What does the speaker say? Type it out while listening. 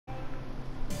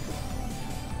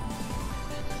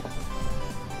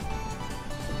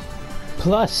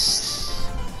Plus,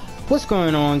 what's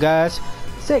going on, guys?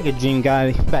 Sega Dream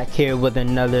Guy back here with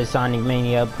another Sonic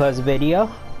Mania Plus video.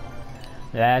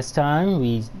 Last time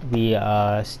we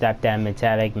stopped at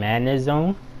Metallic Madness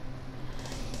Zone.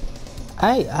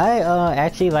 I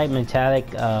actually like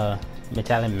Metallic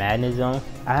Madness Zone.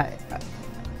 I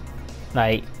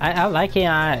like it.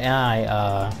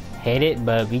 I hate it,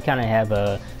 but we kind of have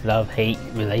a love-hate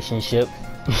relationship.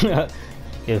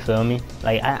 You feel me?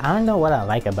 Like I don't know what I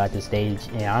like about the stage,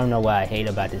 and I don't know what I hate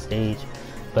about the stage,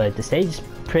 but the stage is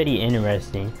pretty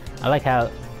interesting. I like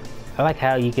how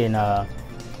you can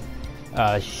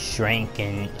shrink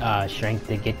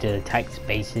to get to tight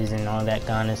spaces and all that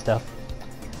kind of stuff.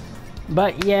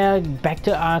 But yeah, back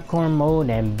to encore mode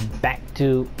and back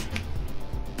to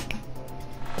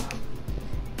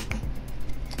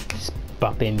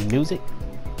bumping music.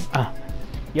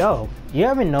 Yo, you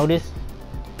ever notice?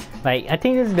 Like, I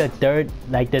think this is the third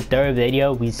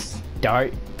video we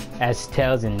start as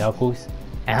Tails and Knuckles,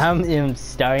 and I'm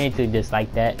starting to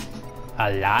dislike that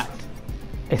a lot.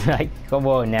 It's like, come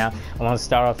on now, I want to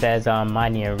start off as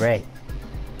Mania and Ray.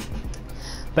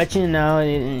 But you know,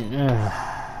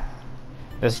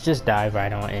 let's just dive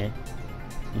right on in.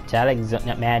 Metallic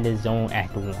Madness Zone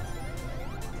Act 1.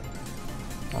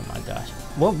 Oh my gosh.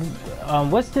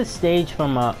 What's the stage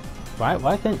from what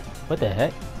the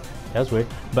heck? That was weird.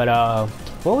 But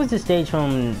what was the stage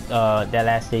from that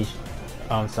last stage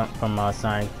from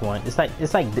Sonic 1? It's like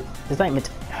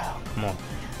come on.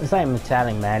 It's like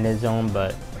Metallic Madness Zone,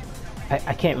 but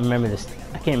I can't remember this.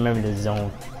 I can't remember the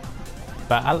zone.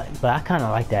 But I kind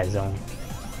of like that zone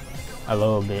a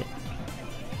little bit.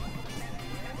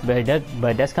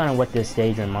 But that's kind of what this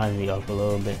stage reminds me of a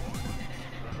little bit.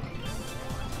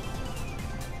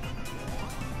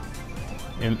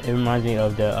 It reminds me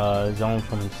of the zone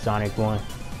from Sonic 1.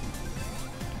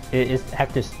 It's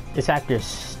after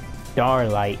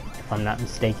Starlight, if I'm not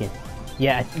mistaken.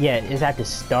 Yeah, it's after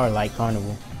Starlight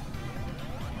Carnival.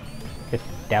 If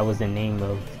that was the name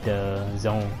of the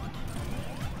zone.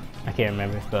 I can't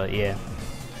remember, but yeah.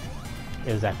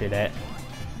 It was after that,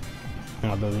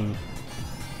 I believe.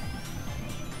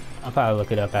 I'll probably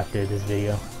look it up after this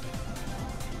video.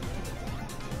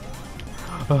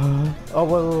 Oh,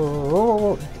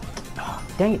 whoa. Oh,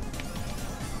 dang it.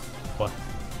 What?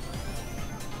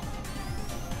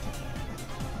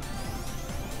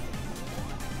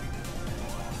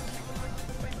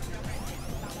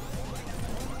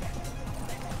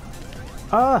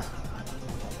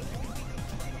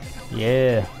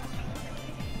 Yeah.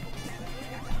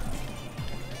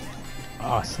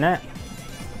 Oh, snap.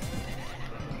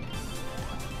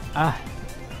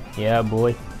 Yeah,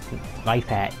 boy. Life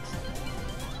hacks.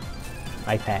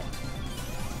 Life hack.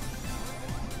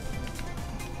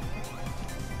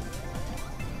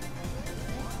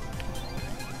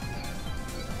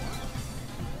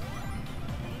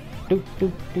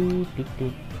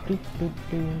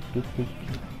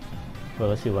 Well,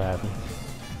 let's see what happens.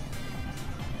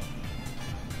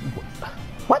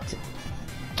 What?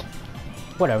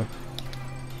 Whatever.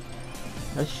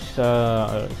 Let's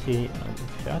see.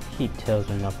 Should I keep Tails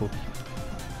or Knuckles?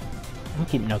 I'm gonna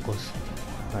keep Knuckles.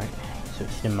 Alright.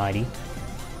 Switch to Mighty.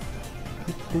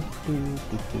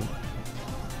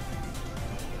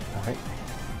 Alright.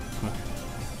 Come on.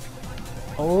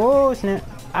 Oh, snap.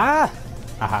 Ah!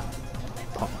 Aha.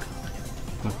 Punk.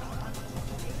 Come on.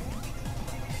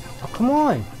 Oh, come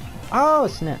on. Oh,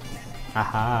 snap.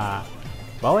 Aha.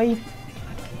 Boy.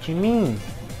 What you mean?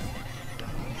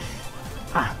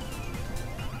 Ah.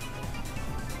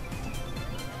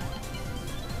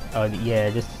 Oh, yeah,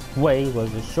 this way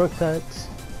was the shortcuts.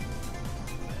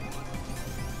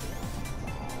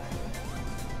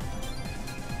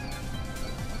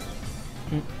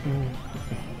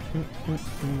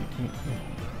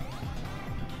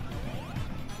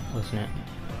 What's that?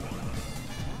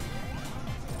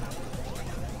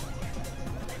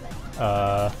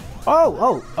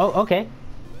 Oh, okay.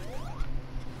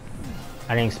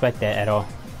 I didn't expect that at all.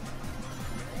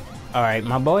 Alright,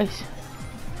 my boys.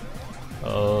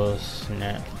 Oh,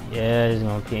 snap. Yeah, it's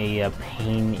gonna be a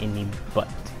pain in the butt.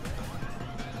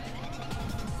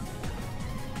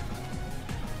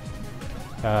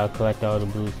 Collect all the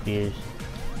blue spheres.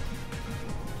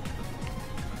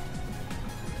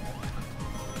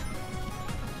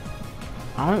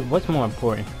 What's more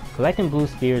important? Collecting blue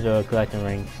spheres or collecting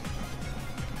rings?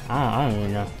 I don't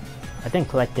even know. I think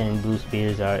collecting blue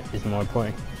spheres is more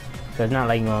important. So it's not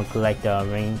like you're gonna collect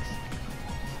rings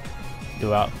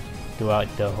throughout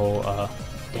the whole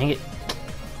dang it.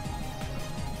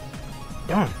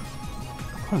 Darn.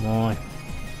 Come on.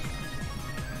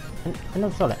 I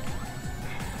never saw that.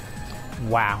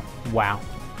 Wow.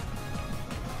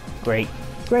 Great.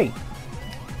 Great.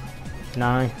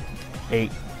 9,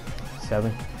 8,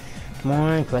 7. Come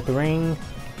on, collect the rings.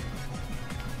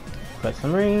 Collect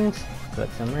some rings.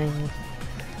 Collect some rings.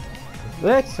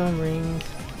 Collect some rings.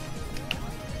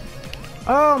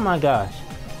 Oh my gosh.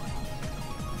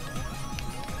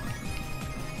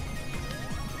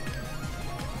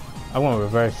 I want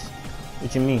reverse.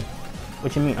 What you mean?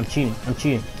 What you mean? I'm cheating. I'm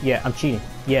cheating. Yeah, I'm cheating.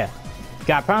 Yeah.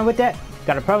 Got a problem with that?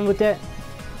 Got a problem with that?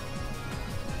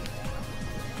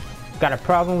 Got a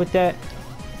problem with that?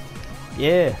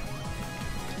 Yeah.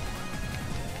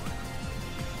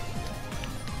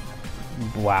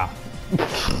 Wow.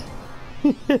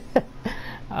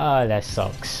 Oh, that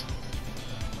sucks.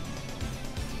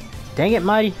 Dang it,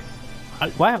 Mighty.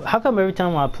 Why? How come every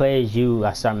time I play as you,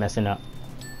 I start messing up?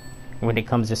 When it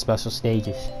comes to special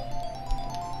stages.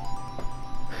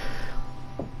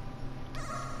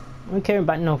 I don't care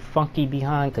about no funky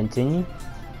behind continue.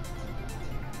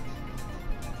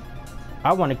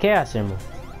 I want a chaos symbol.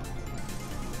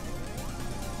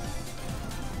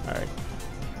 Alright.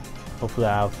 Hopefully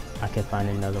I can find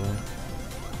another one.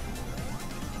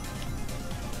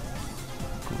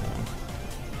 Come on.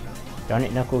 Darn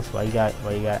it, Knuckles. Why'd you have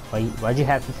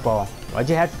to fall? Why'd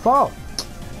you have to fall?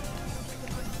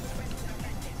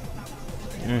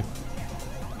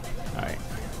 Alright.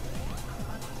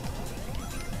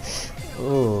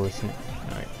 Oh, snap.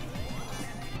 Alright.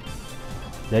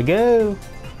 Let go.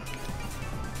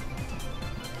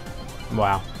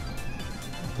 Wow.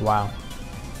 Wow.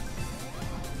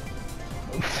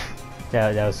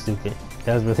 that was stupid.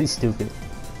 That was really stupid.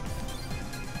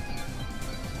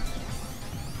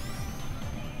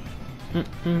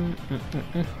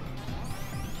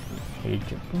 Here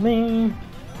jump me.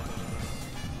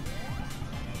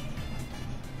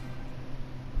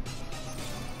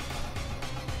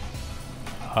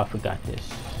 Oh, I forgot this.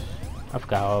 I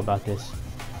forgot all about this.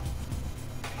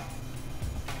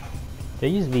 There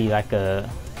used to be like a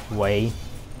way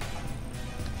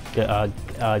to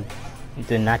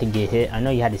not to get hit. I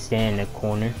know you had to stand in the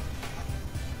corner.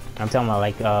 I'm talking about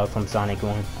like from Sonic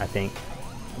 1, I think.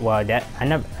 Well, that I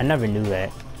never knew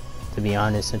that, to be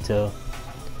honest, until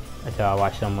I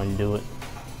watched someone do it.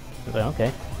 I was like,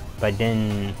 okay, but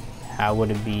then how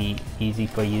would it be easy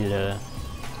for you to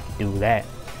do that?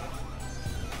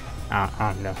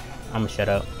 I don't know. I'm gonna shut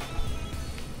up.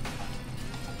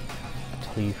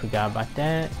 So you forgot about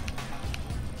that.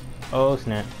 Oh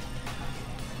snap.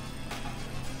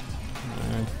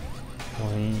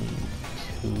 1,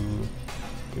 2,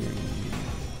 3,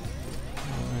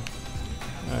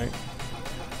 4. Alright.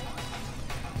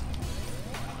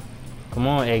 Come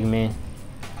on, Eggman.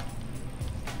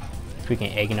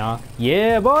 Freaking eggnog.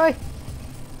 Yeah, boy!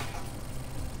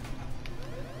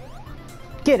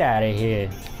 Get out of here.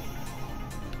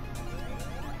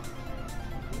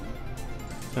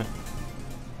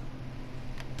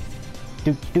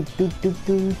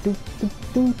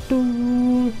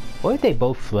 What if they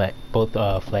both flex? That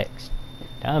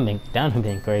would have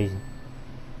been crazy.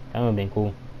 That would have been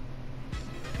cool.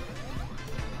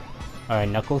 Alright,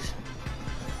 Knuckles.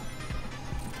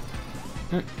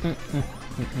 What's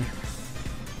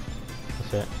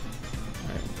that?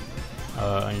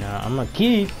 Alright. Now I'm gonna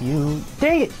keep you.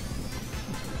 Dang it!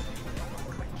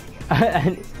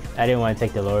 I didn't want to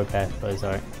take the lower path, but it's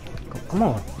alright. Come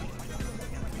on.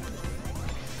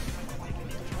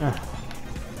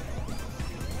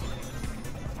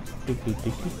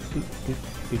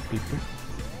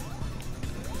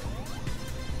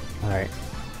 Alright.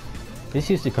 This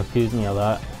used to confuse me a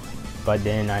lot, but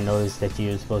then I noticed that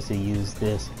you're supposed to use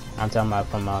this. I'm talking about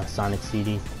from Sonic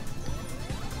CD.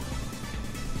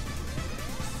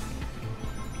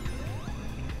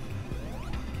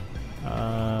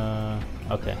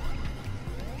 Okay.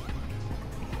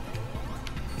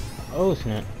 Oh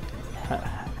snap.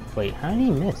 Wait, how did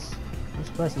he miss? I'm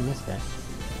surprised he missed that.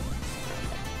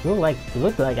 It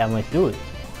looked like I went through it.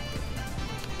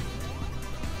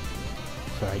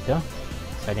 It's alright though.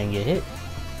 So I didn't get hit.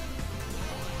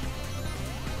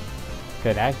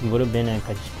 Cause that would have been a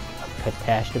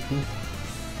catastrophe.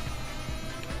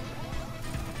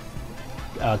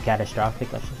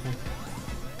 Catastrophic, I should say.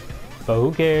 But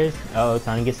who cares? Oh, it's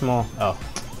time to get small. Oh.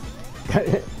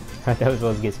 I thought it was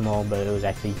supposed to get small, but it was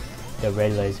actually the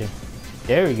red laser.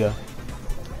 There we go.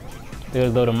 Look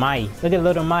at Little Mighty. Look at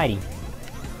Little Mighty.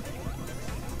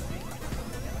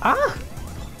 Ah!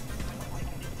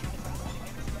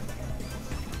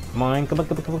 Come on, come on,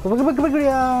 come on, come on, come on, come on, come on, come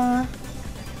on.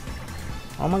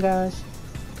 Oh my gosh.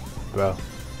 Bro.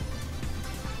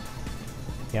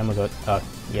 Yeah, I'm gonna go. Oh,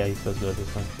 yeah, you're supposed to go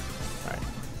this one. Alright.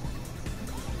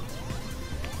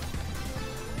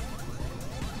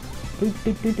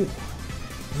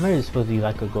 Maybe it's supposed to be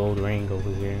like a gold ring over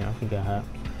here. I forgot how.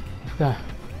 I forgot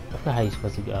how you're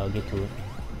supposed to get to it.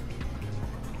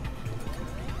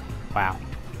 Wow.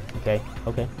 Okay.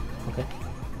 Okay. Okay.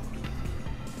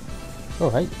 Oh,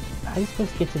 how you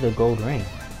supposed to get to the gold ring?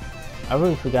 I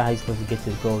really forgot how you're supposed to get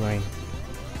to the gold ring.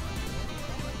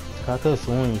 I could have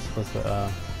sworn you're supposed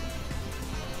to.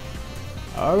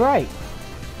 All right.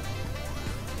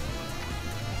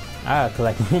 I gotta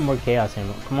collect one more chaos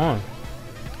emerald. Come on.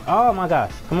 Oh my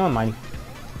gosh. Come on, Mighty.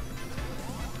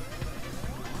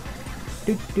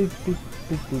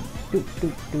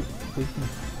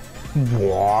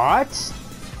 What?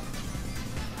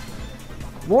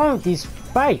 What's wrong with these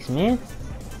spikes, man?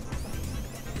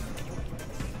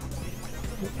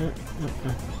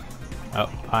 Oh,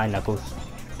 hi, Knuckles.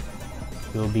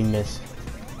 You'll be missed.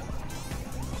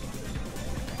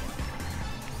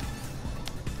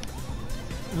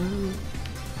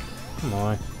 Come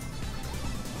on.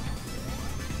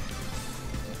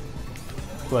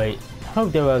 Wait, I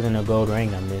hope there wasn't a gold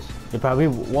ring I missed. It probably.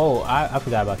 Whoa, I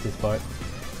forgot about this part.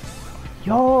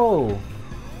 Yo!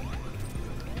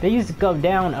 They used to come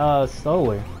down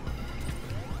slower.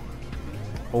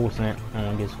 Oh snap, I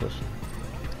don't get squished.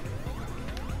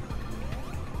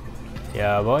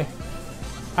 Yeah, boy.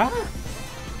 Ah!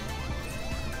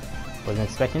 Wasn't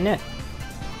expecting that.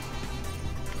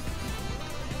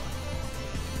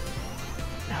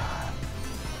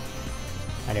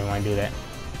 I didn't want to do that.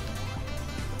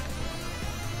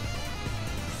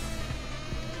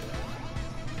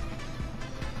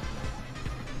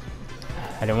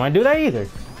 I didn't want to do that either.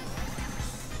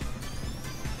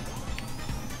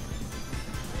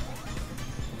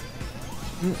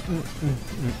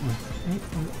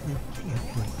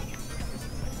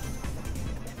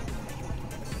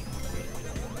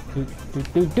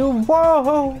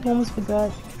 Whoa! Almost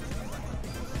forgot.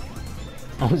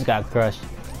 Almost got crushed.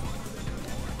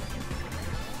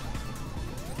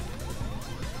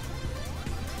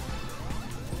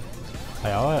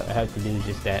 Like, all I have to do is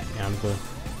just that, and I'm good.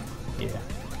 Yeah.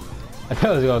 I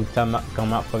thought it was going to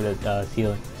come out for the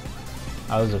ceiling.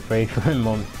 I was afraid for a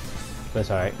moment. But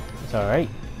it's alright. It's alright.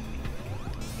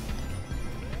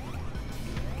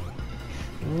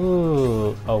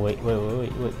 Ooh. Oh, wait.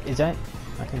 Is that?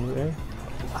 I can do it.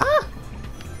 Ah!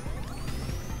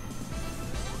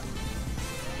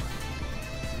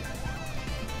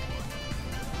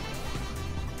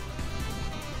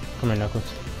 Come here,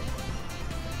 Knuckles.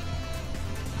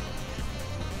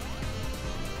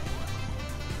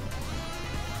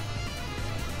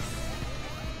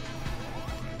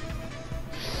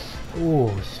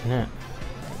 Oh snap.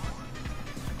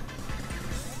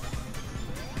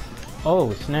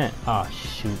 Oh snap. Ah,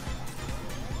 shoot.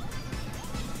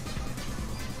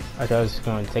 I thought it was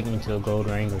going to take me to a gold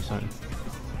ring or something.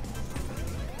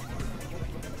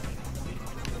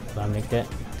 Will I make that?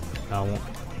 No, I won't.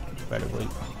 Better wait.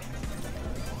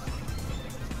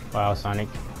 Wow, Sonic.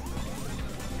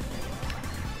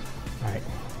 Alright.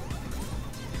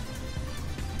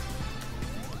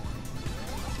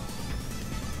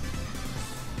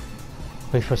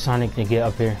 Wait for Sonic to get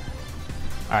up here.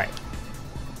 Alright.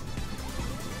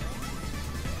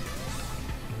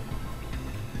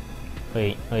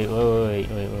 Wait. Can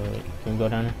we go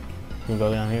down there? Can we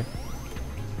go down here?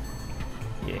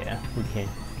 Yeah, we can.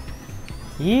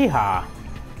 Yeehaw!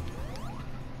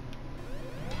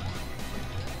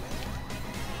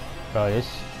 Bro,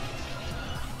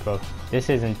 this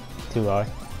isn't too hard.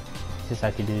 Just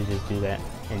have to do is just do that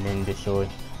and then destroy.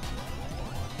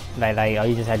 Like all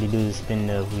you just had to do is spin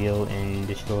the wheel and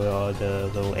destroy all the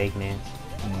little Eggmans.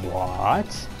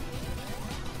 What?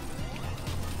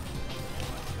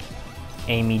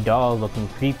 Amy doll looking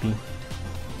creepy.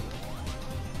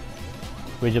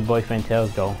 Where's your boyfriend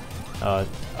Tails doll? Oh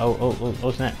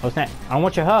snap, I don't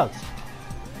want your hugs.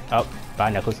 Oh, bye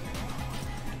Knuckles.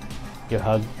 Your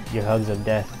hugs of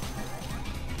death.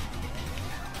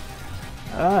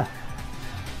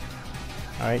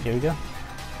 Alright, there we go.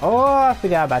 Oh, I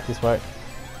forgot about this part.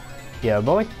 Yeah,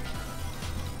 boy.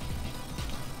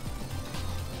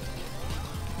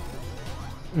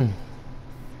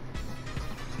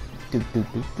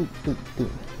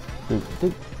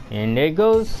 And there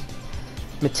goes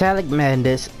Metallic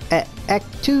Madness at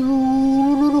Act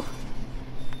 2.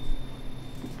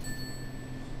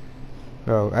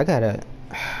 Bro, I gotta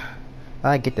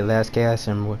get the last Chaos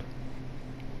Emerald.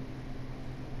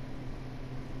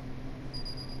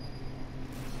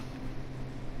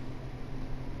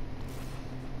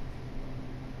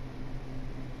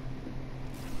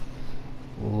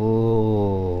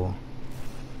 Ooh.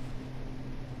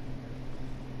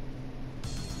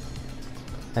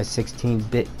 That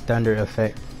 16-bit thunder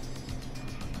effect.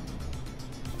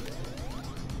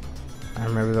 I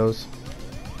remember those.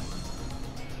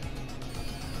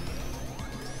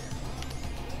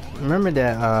 Remember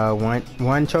that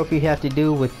one trophy you have to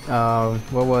do with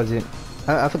what was it?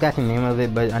 I forgot the name of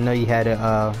it, but I know you had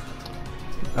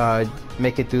to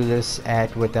make it through this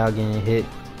act without getting hit.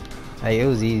 Like, it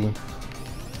was easy.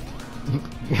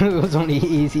 It was only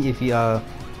easy if you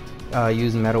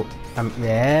use metal.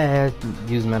 Yeah,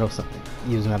 use metal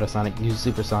sonic, use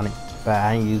supersonic, but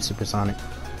I didn't use supersonic.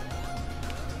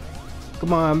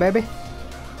 Come on, baby.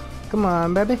 Come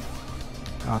on, baby.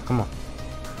 Oh, come on.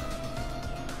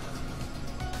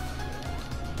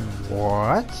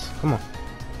 What? Come on.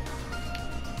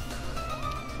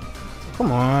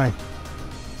 Come on.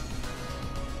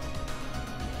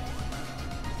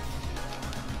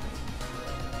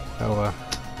 Oh,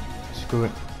 screw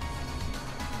it.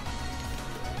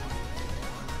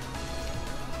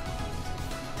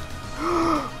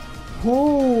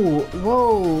 Whoa,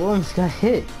 whoa, almost got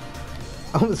hit.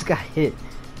 Almost got hit.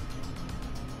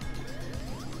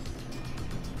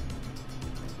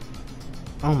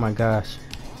 Oh my gosh.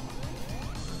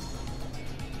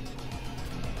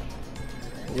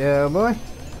 Yeah, boy.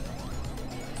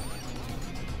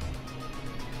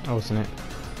 Oh, snap.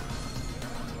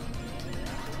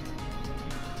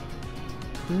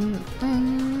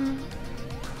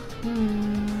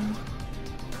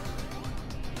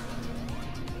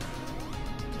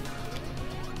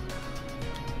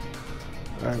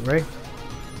 Alright, Ray.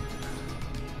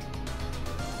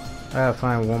 I gotta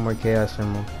find one more chaos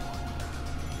symbol.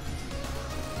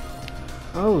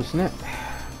 Oh, snap.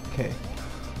 Okay.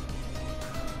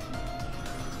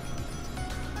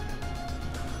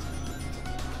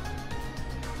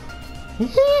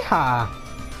 Yeehaw!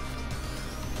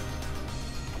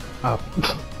 Oh.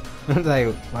 I was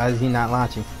like, why is he not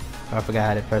launching? Oh, I forgot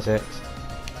how to press X.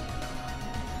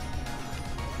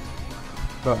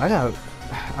 Bro, I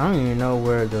don't even know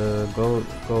where the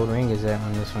gold ring is at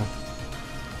on this one.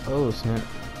 Oh, snap.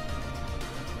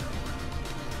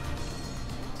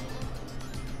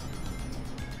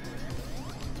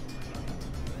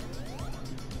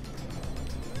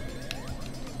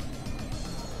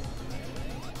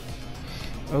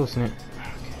 Oh, snap.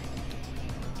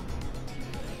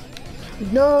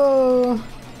 No!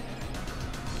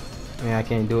 Yeah, I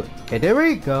can't do it. Okay, there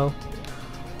we go.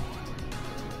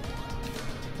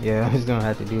 Yeah, I'm just gonna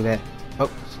have to do that.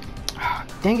 Oh,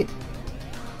 dang it.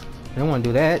 I don't want to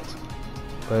do that.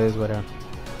 But it's whatever.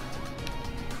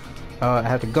 Oh, I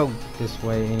have to go this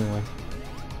way anyway.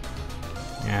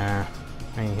 Yeah,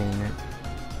 I ain't hitting that.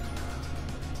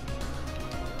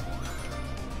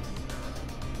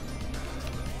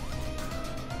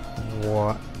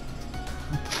 What?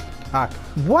 Ah,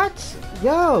 what?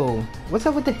 Yo! What's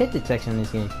up with the hit detection in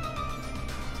this game?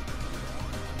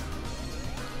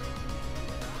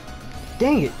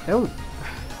 Dang it! Oh!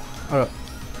 Hold up.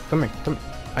 Come here. Come here.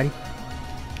 Buddy.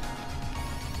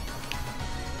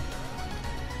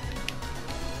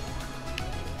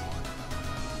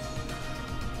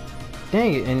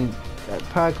 Dang it! And that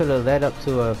probably could have led up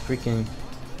to a freaking...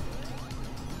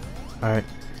 Alright.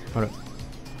 Hold up.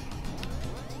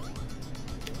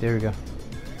 There we go.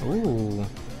 Ooh,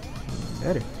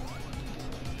 better.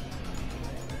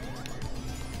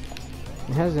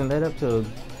 It hasn't led up to a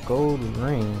gold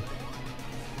ring.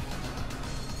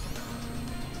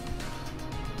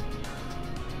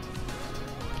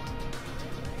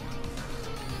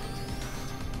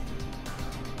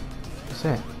 What's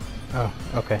that? Oh,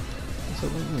 okay. So,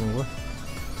 what?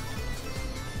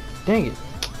 Dang it!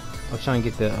 I was trying to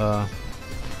get the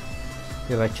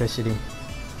electricity.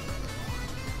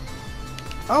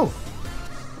 Oh!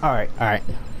 Alright, alright.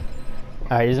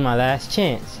 Alright, this is my last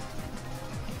chance.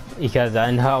 Because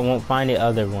I know I won't find the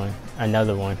other one.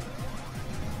 Another one.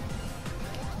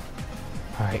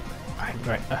 Alright.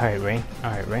 Alright, Ray.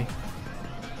 Alright, Ray.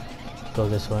 Go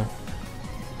this way.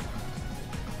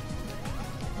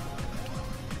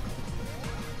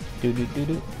 Do do do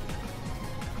do.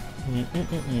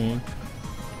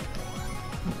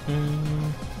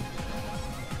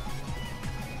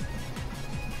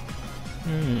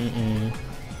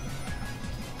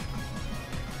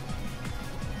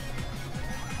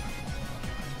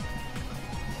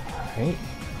 Alright.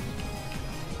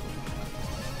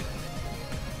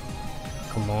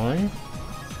 Come on.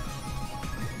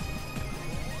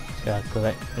 Just gotta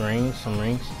collect rings, some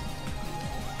rings.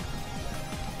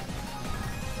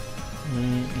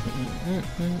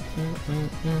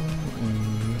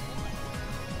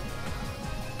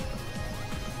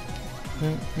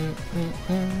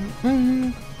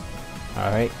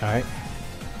 Alright, alright.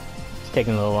 It's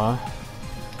taking a little while.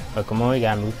 But come on, we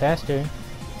gotta move faster.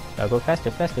 Gotta go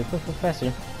faster, faster, go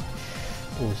faster.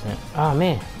 Ooh, snap. Oh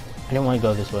man, I didn't want to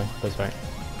go this way, but it's alright.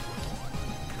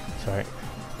 It's alright.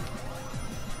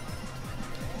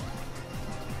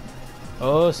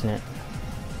 Oh snap.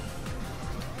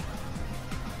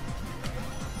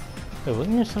 Wait,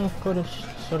 wasn't there some sort of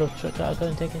shortcut I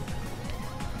couldn't take it?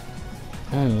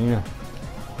 No.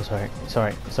 It's alright, it's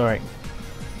alright, it's alright.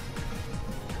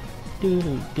 Do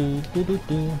do do do do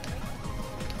do.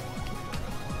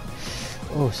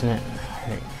 Oh snap.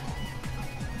 Alright.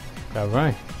 Gotta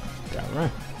run. Gotta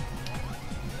run.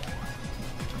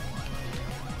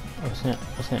 Oh snap,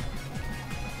 oh snap.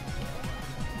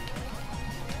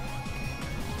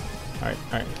 Alright,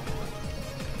 alright.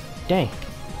 Dang.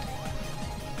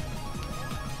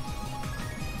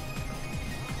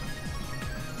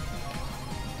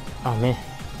 Oh man.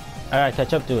 Alright,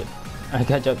 catch up to it. I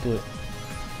catch up to it.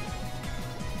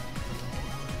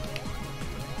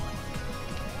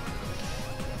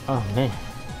 Oh man.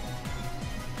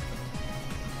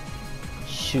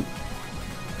 Shoot.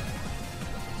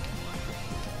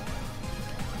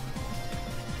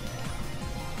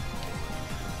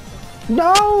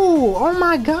 No! Oh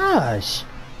my gosh!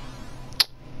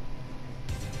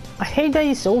 I hate that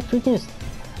he's so freaking...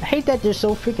 I hate that they're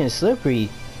so freaking slippery.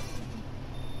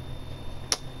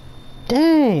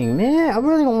 Dang, man, I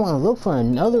really don't want to look for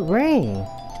another ring.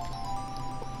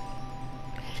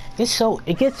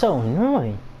 It gets so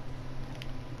annoying.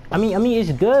 I mean,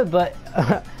 it's good, but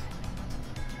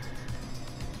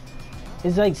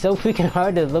it's like so freaking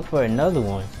hard to look for another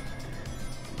one.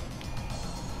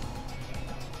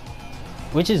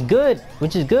 Which is good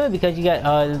because you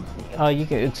got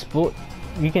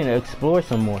you can explore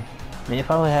some more. I mean,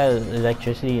 if I had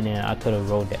electricity, then I could have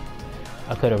rolled that.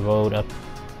 I could have rolled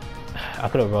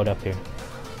up here.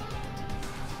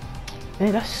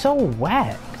 Man, that's so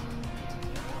whack.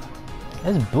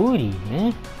 That's booty,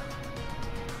 man.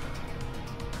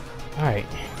 Alright,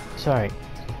 sorry.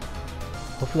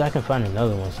 Hopefully I can find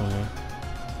another one somewhere.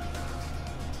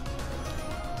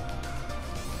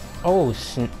 Oh,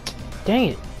 dang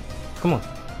it. Come on.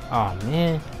 Oh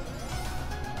man.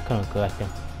 Couldn't collect them.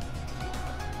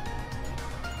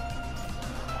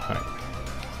 Alright.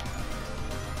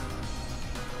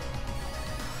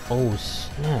 Oh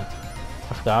snap.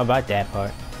 I forgot about that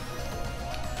part.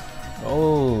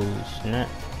 Oh snap.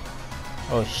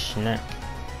 Oh snap.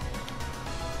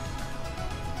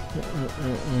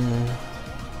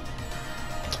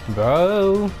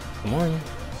 Bro, come on.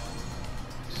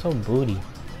 So booty.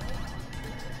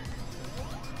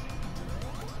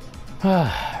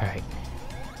 Alright.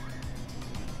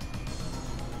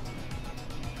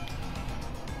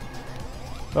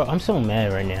 Bro, I'm so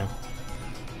mad right now.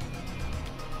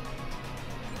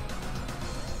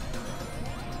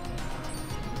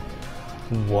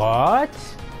 What?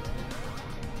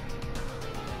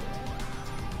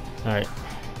 Alright.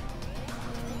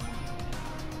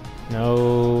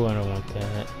 No, I don't want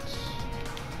that.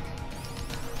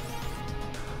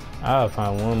 I'll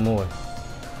find one more.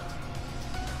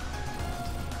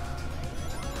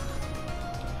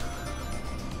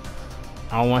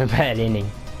 I don't want a bad ending.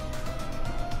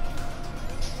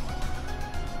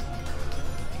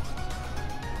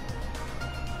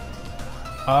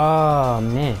 Oh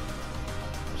man,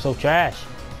 I'm so trash.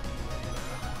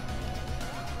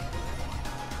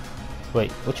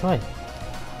 Wait, which way?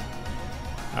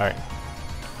 Alright.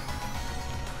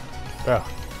 Bro,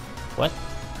 what?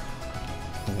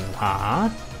 Huh?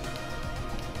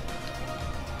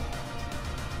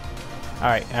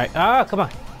 Alright, alright. Ah, come on.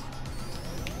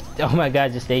 Oh my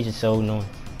god, this stage is so annoying.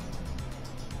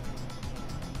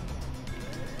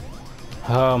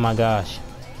 Oh my gosh.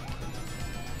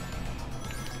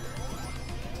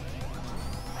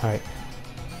 Alright.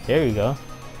 There we go.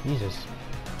 Jesus.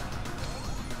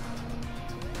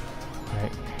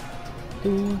 Alright.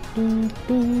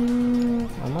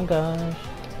 Oh my gosh.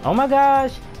 Oh my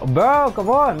gosh. Oh, bro, come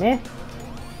on, man.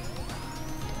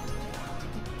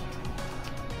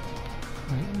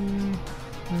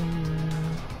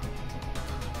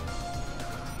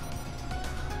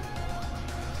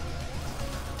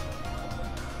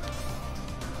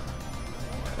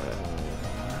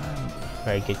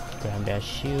 Right, grab that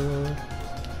shield.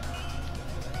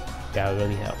 That would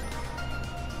really help.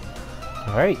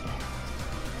 Alright.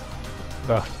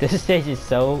 Bro, this stage is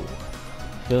so...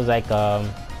 feels like, dang.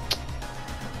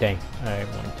 Alright,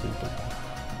 1, 2, 3.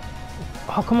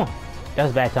 Oh, come on. That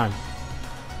was bad time.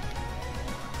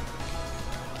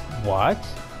 What?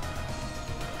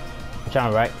 I'm trying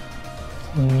to write.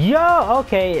 Yo,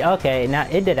 okay, okay. Now,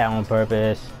 it did that on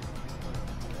purpose.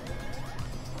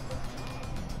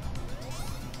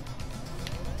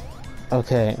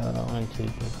 Okay, 1, 2, 3,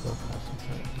 4, 5, 6,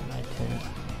 7, 8, 9, 10.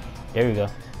 There we go.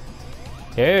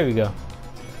 There we go.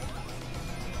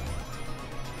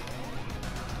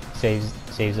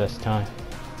 Saves us time.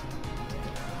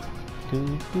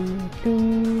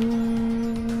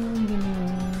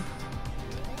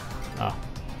 Oh.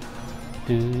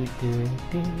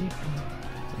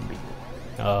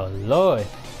 Oh Lord.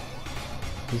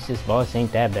 This boss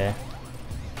ain't that bad.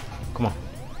 Come on.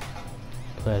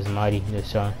 Play as mighty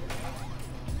this time.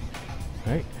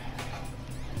 Alright.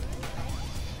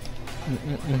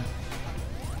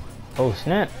 Oh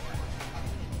snap.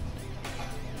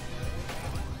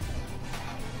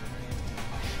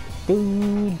 Oh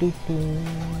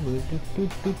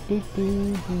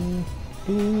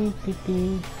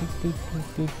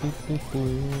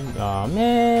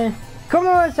man. Come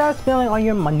on, stop spending all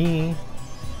your money.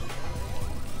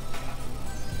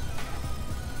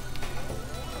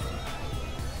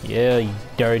 Yeah, you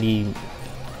dirty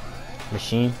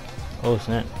machine. Oh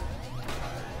snap.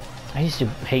 I used to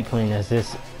hate playing as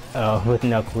this with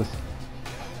Knuckles.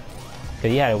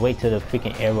 Cause you had to wait till the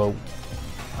freaking arrow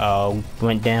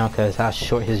went down because how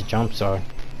short his jumps are.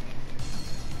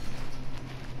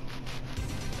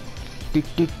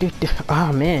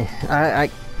 Oh man,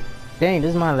 dang, this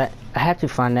is my I have to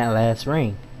find that last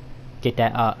ring. Get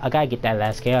that, I gotta get that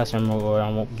last Chaos Emerald or I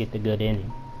won't get the good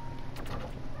ending.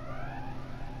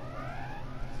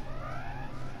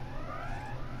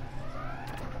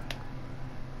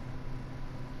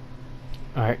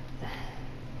 Alright.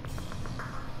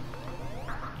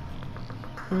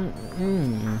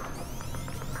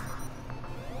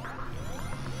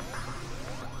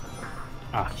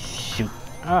 Ah, shoot.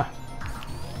 Ah.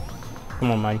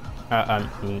 Come on, Mighty.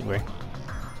 Where?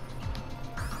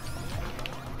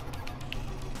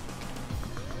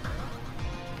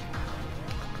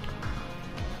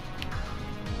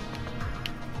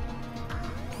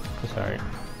 Sorry.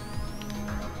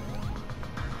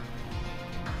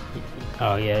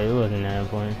 Oh yeah, it wasn't that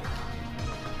important.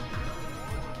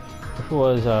 If it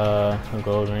was a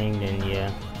gold ring, then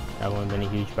yeah, that would have been a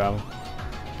huge problem.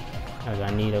 As I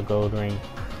need a gold ring.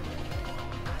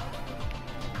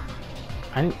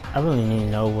 I really need to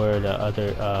know where the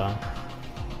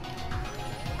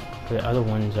other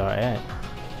ones are at.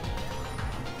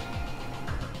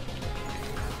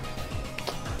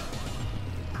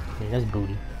 Yeah, that's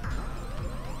booty.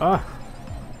 Ah.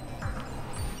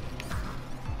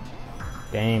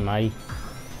 Dang, Mighty.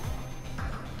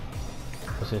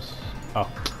 What's this?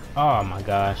 Oh my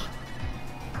gosh.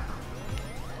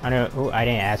 I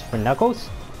didn't ask for Knuckles.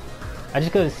 I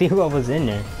just couldn't see what was in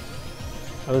there.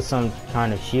 It was some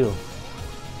kind of shield.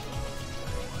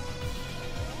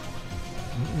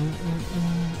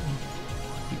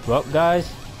 Well,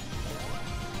 guys,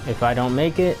 if I don't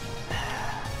make it,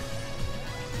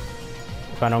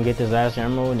 if I don't get this last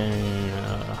emerald, then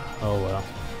oh well.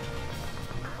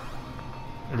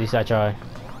 At least I try.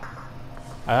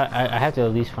 I have to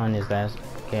at least find this last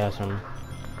Chaos Emerald.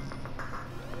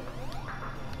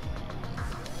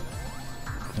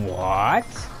 What?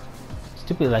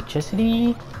 Stupid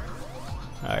electricity?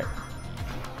 Alright.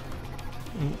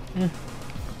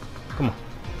 Come on.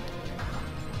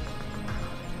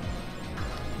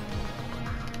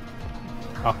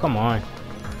 Oh, come on.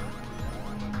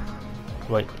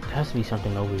 Wait, there has to be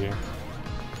something over here.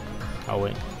 Oh,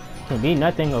 wait. Can't be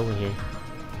nothing over here.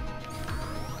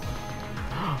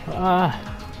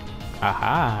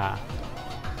 Aha.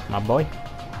 My boy.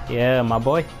 Yeah, my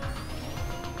boy.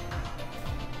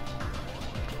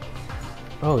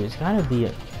 Oh, there's gotta be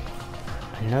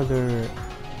another...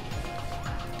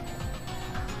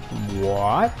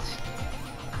 What?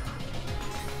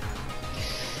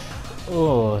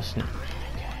 Oh, snap.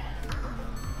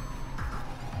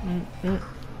 Okay.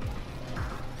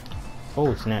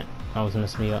 Oh, snap. That was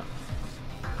messing me up.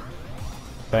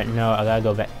 But no, I gotta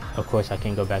go back. Of course I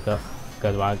can go back up.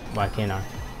 Because why can't I?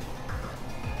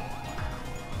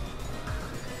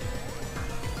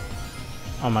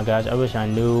 Oh my gosh, I wish I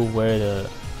knew where the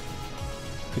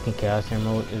freaking Chaos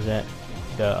Emerald is at.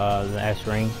 The last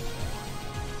ring.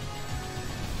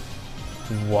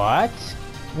 What?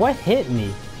 What hit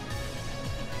me?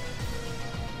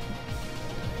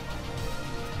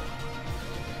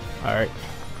 Alright.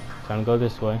 Time to go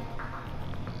this way.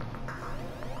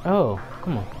 Oh,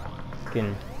 come on.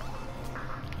 Getting...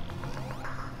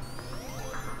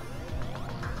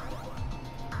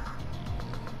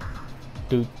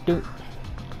 Doot.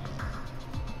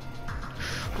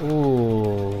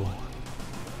 Ooh.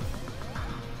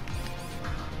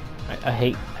 I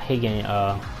hate getting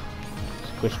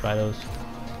squished by those.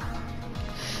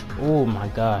 Oh my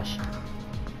gosh.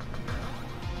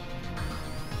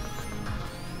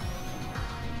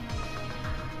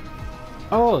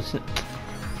 Oh,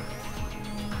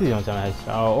 please don't tell me that's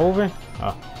all over.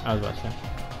 Oh, I was about to say.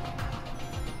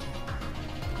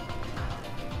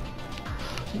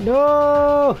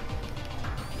 No!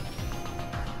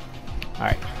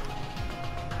 Alright.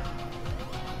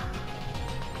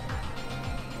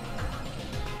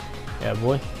 Yeah,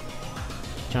 boy.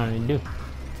 What you trying to do?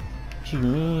 What you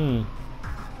mean?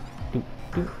 Do.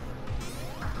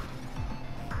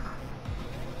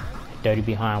 Dirty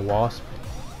behind wasp.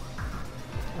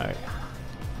 Alright.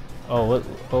 Oh, what?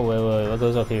 Oh, wait. What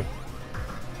goes up here?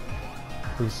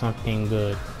 Please something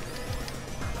good.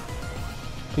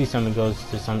 Please something goes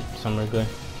to somewhere good.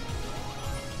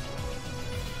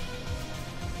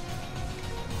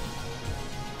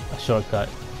 A shortcut.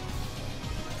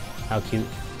 How cute.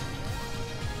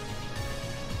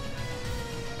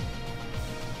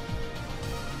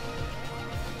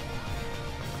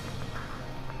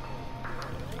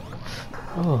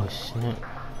 Oh snap.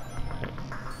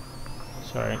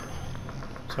 Sorry.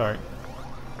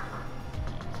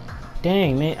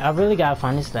 Dang man, I really gotta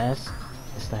find this last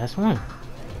one.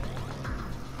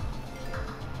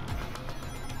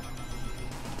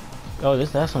 Oh,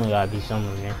 this last one gotta be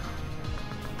somewhere, man.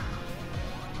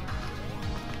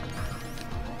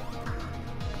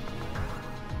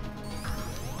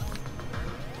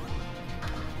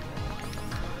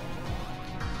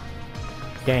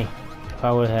 Dang, if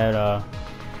I would have had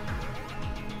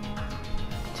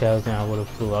tails, then I would have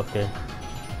flew up there.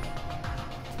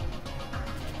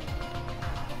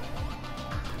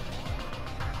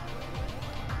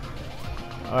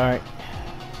 Alright.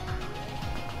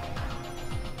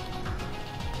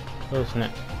 Oh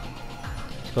snap.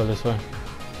 Let's go this way.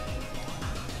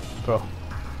 Bro.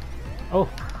 Oh!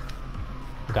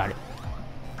 Got it.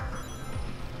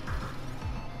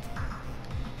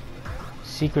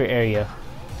 Secret area.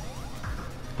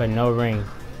 But no ring.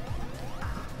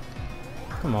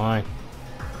 Come on.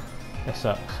 That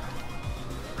sucks.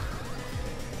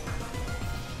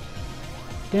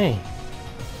 Dang.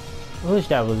 I wish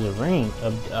that was a ring.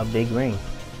 A big ring.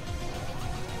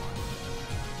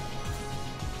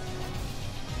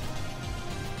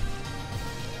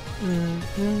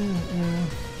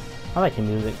 I like the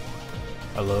music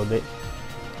a little bit.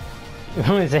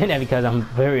 I'm only saying that because I'm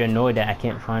very annoyed that I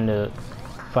can't find the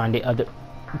other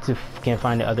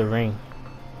ring.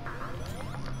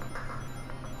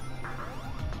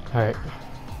 All right,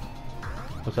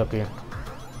 what's up here?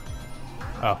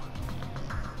 Oh.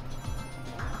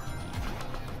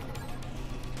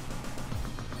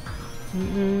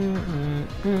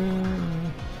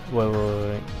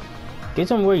 Wait. Get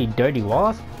somewhere, you dirty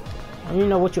wasp. I don't even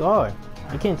know what you are.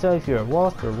 I can't tell if you're a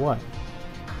wasp or what.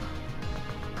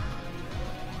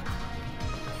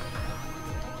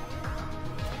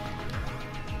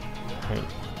 Alright,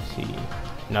 let's see.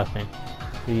 Nothing.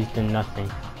 Please do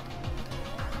nothing.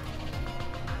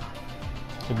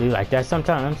 It'll be like that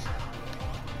sometimes.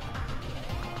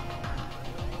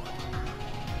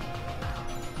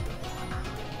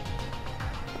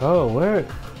 Bro, where's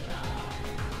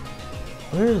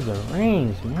the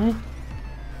rings, man?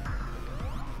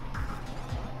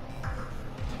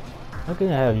 How can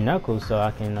I have knuckles so I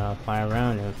can fly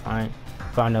around and find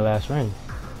the last ring?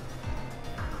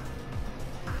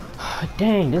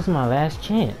 Dang, this is my last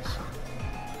chance.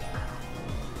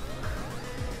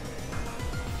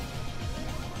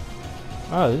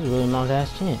 Oh, this is really my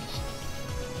last chance.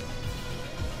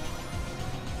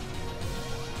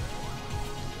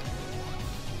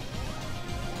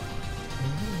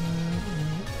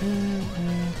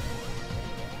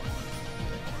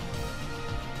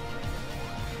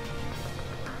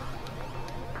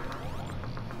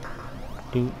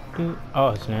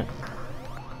 Oh snap.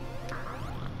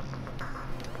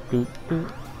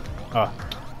 Oh,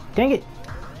 dang it.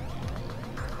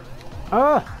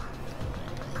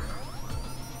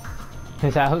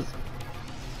 His house.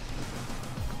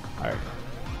 Alright.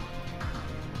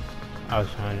 I was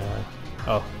trying to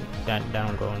oh, that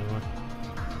don't go anywhere.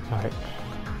 Alright.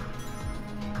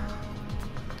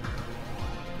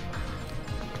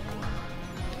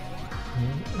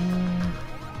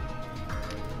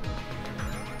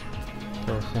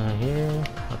 What's down here?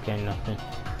 Okay, nothing.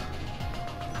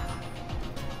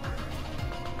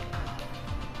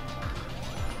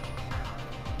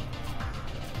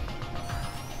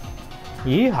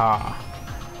 Yeehaw!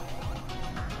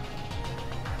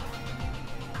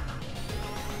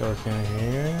 What's in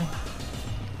here?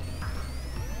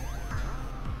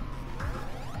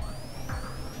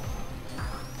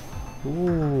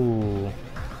 Ooh.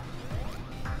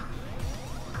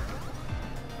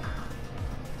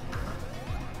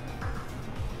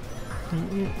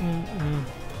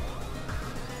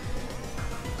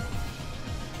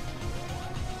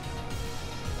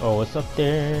 Oh, what's up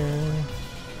there?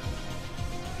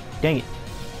 Dang it.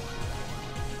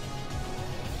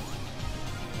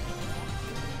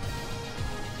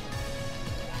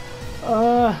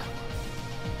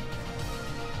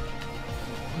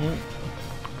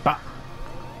 Bah.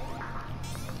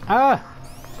 Ah!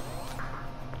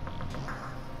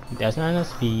 That's not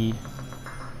enough speed.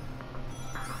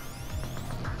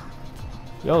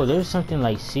 Yo, there's something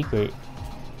like secret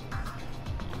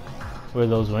where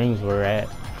those rings were at.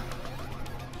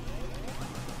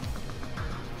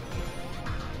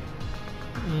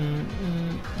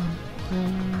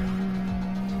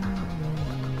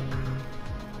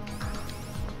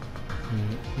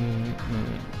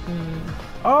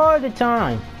 All the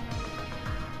time.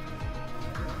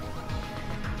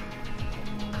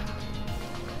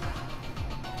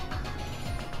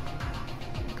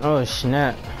 Oh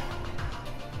snap.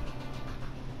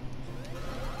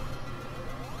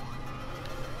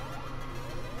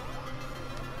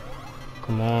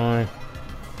 Come on.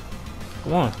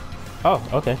 Come on. Oh,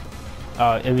 okay.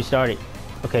 It restarted.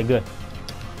 Okay, good.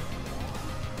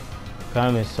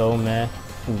 I'm so mad.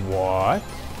 What?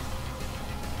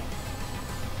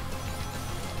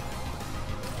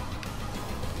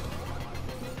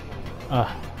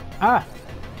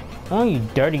 Oh, you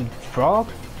dirty frog.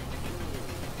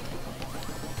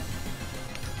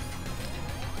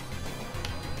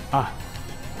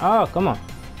 Oh, come on.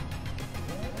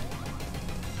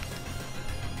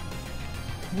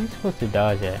 Where are you supposed to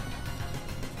dodge at?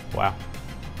 Wow.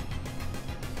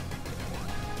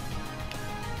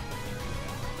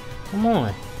 Come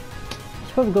on. You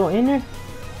supposed to go in there?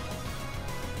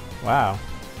 Wow.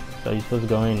 So you're supposed to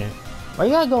go in there. Why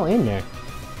you gotta go in there?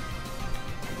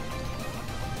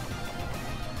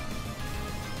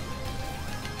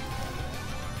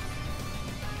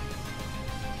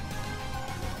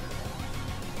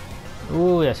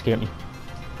 Ooh, that scared me.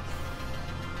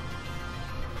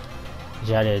 You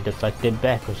gotta deflect it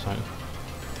back or something.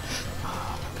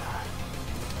 Oh my god.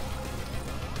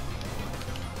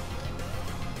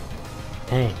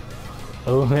 Dang.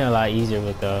 It would have been a lot easier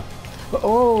with the...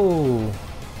 Oh!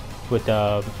 With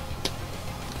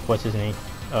what's his name?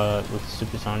 With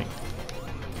Supersonic.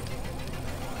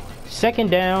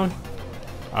 Second down.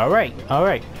 Alright,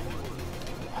 alright.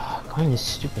 Oh, God, these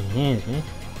stupid hands, man.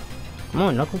 Come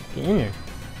on, Knuckles, get in there.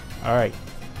 Alright.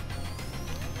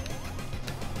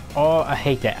 Oh, I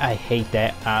hate that. I hate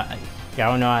that. I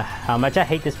don't know how much I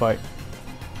hate this part.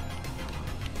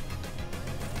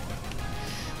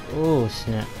 Oh,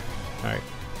 snap. Alright.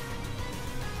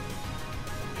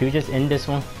 Can we just end this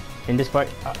one? End this part?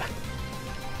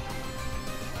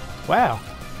 Wow.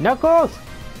 Knuckles!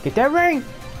 Get that ring!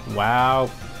 Wow.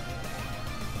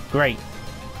 Great.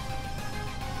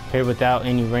 Here without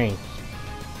any rings.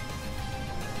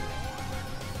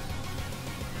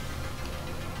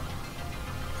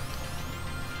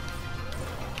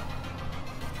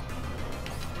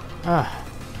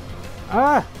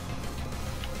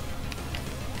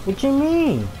 What you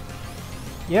mean?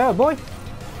 Yeah, boy.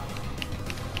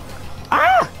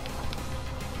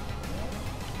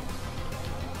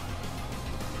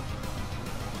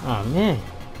 Oh man.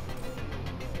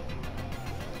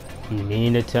 You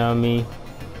mean to tell me?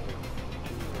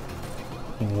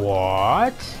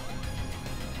 What?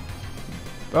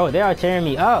 Bro, they are tearing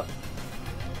me up.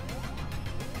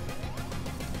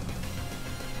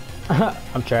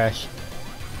 I'm trash.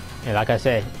 And like I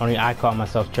said, only I call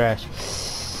myself trash.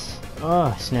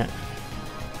 Oh, snap.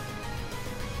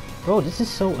 Bro, this is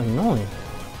so annoying.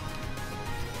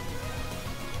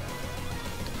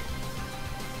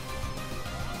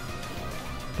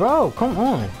 Bro, come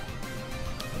on.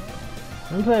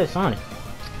 Let me play Sonic.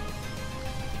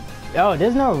 Oh,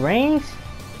 there's no rings?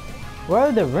 Where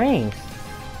are the rings?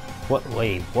 What?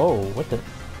 Wait, whoa, what the?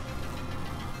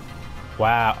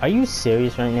 Wow, are you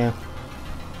serious right now?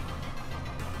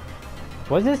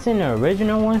 Was this in the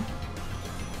original one?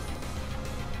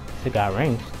 It got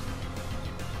rings.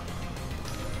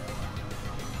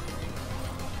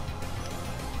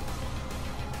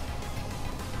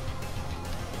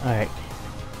 Alright.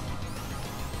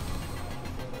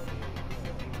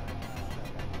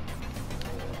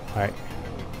 Alright.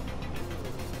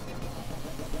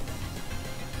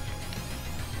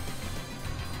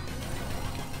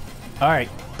 Alright,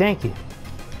 thank you.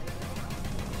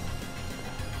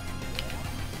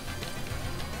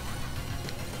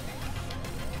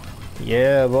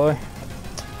 Yeah, boy.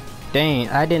 Dang,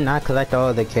 I did not collect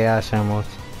all the Chaos Emeralds,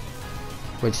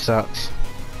 which sucks.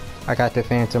 I got the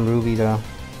Phantom Ruby though.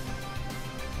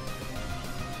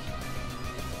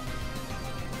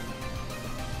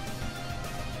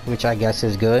 Which I guess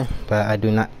is good, but I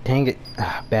do not. Dang it.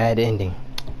 Bad ending.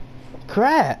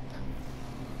 crap.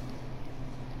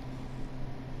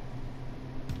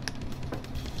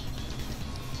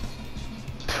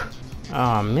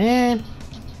 Oh man,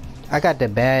 I got the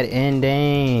bad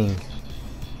ending.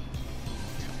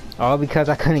 All because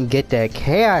I couldn't get that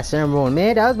Chaos Emerald,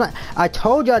 man. That was my. I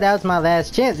told y'all that was my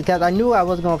last chance because I knew I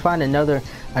was gonna find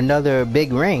another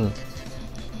big ring.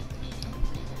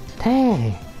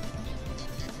 Dang.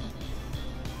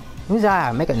 Who's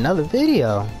I make another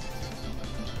video?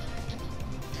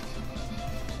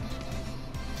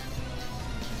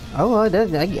 Oh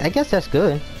well, I guess that's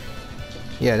good.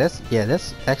 Yeah,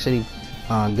 that's actually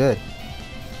good.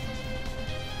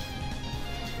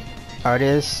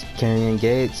 Artist Carrion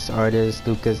Gates, artist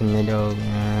Lucas Meadow,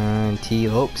 T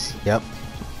Lopes. Yep,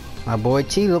 my boy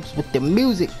T Lopes with the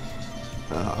music.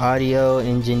 Audio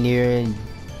engineer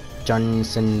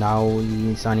Johnson now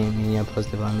Sonic Mania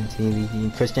Post Development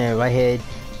TV. Christian Whitehead,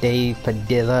 Dave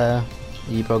Padilla,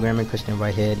 programmer Christian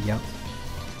Whitehead. Yep.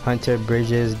 Hunter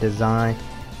Bridges,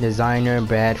 designer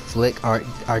Brad Flick, art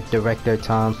director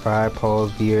Tom Fry, Paul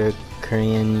Veer,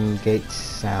 Korean Gates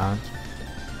sound.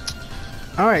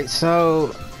 Alright,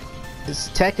 so it's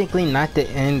technically not the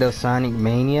end of Sonic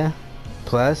Mania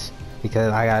Plus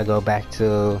because I gotta go back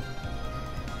to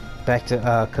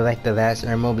collect the last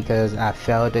emerald because I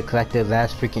failed to collect the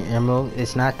last freaking emerald.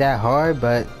 It's not that hard,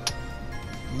 but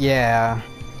yeah.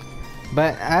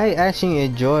 But I actually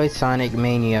enjoyed Sonic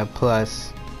Mania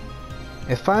Plus.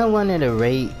 If I wanted to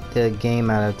rate the game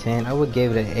out of 10, I would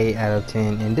give it an 8 out of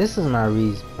 10, and this is my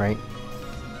reason, right?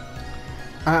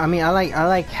 I mean, I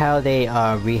like how they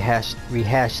rehashed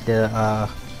the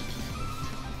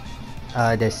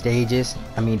stages.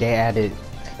 I mean, they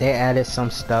added some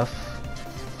stuff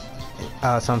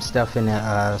in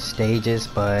the stages,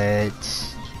 but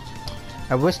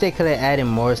I wish they could have added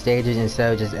more stages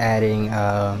instead of just adding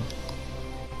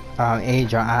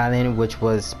Age on Island, which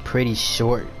was pretty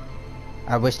short.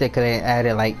 I wish they could have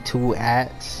added like 2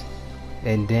 acts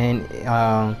and then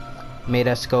made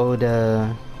us go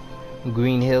to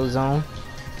Green Hill Zone.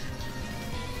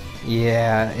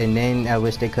 Yeah, and then I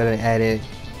wish they could have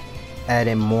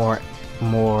added more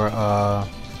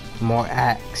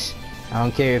acts. I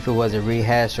don't care if it was a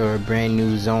rehash or a brand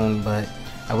new zone, but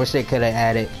I wish they could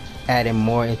have added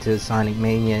more into Sonic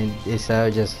Mania instead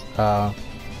of just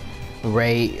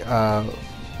Ray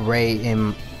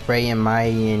and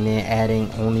Mighty, and then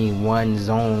adding only one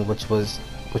zone, which was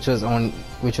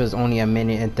only a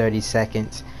minute and 30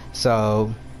 seconds.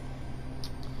 So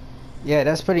yeah,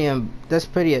 that's pretty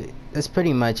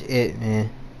much it, man.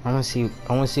 I want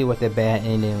to see what the bad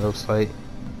ending looks like.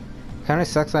 Kind of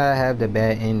sucks that I have the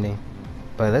bad ending,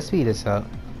 but let's speed this up.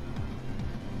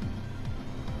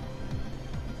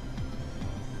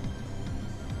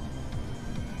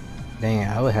 Dang,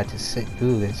 I would have to sit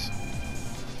through this.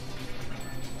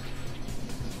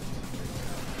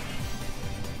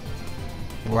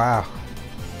 Wow.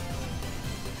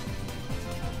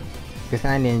 Guess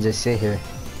I didn't just sit here.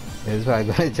 It's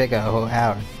probably gonna take a whole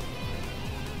hour.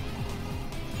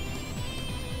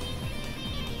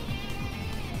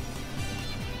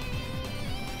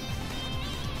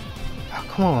 Oh,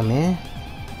 come on, man.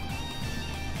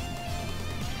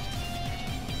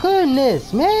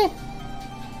 Goodness, man.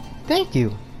 Thank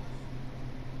you.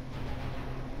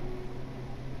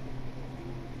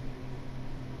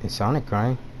 Is Sonic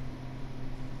crying?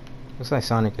 Looks like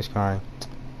Sonic is crying.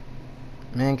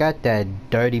 Man, got that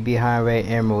dirty behind red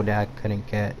emerald that I couldn't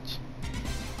catch.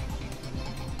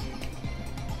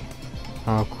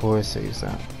 Of course, it's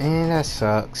out. Man, that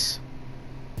sucks.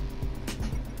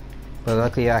 But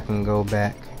luckily I can go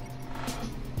back.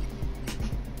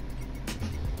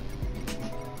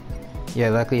 Yeah,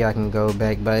 luckily I can go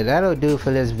back. But that'll do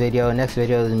for this video. Next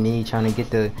video is me trying to get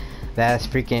the last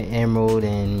freaking emerald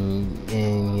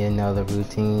and you know the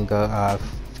routine.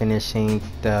 Finishing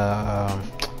the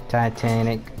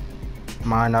Titanic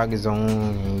Monarch Zone,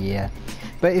 and yeah.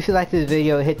 But if you like this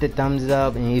video, hit the thumbs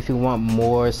up, and if you want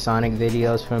more Sonic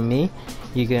videos from me,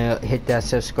 you can hit that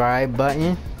subscribe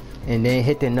button and then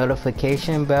hit the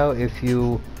notification bell if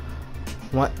you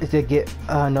want to get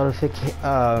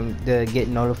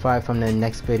notified from the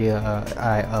next video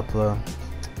I upload.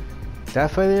 Without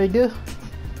further ado,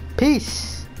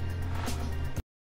 peace.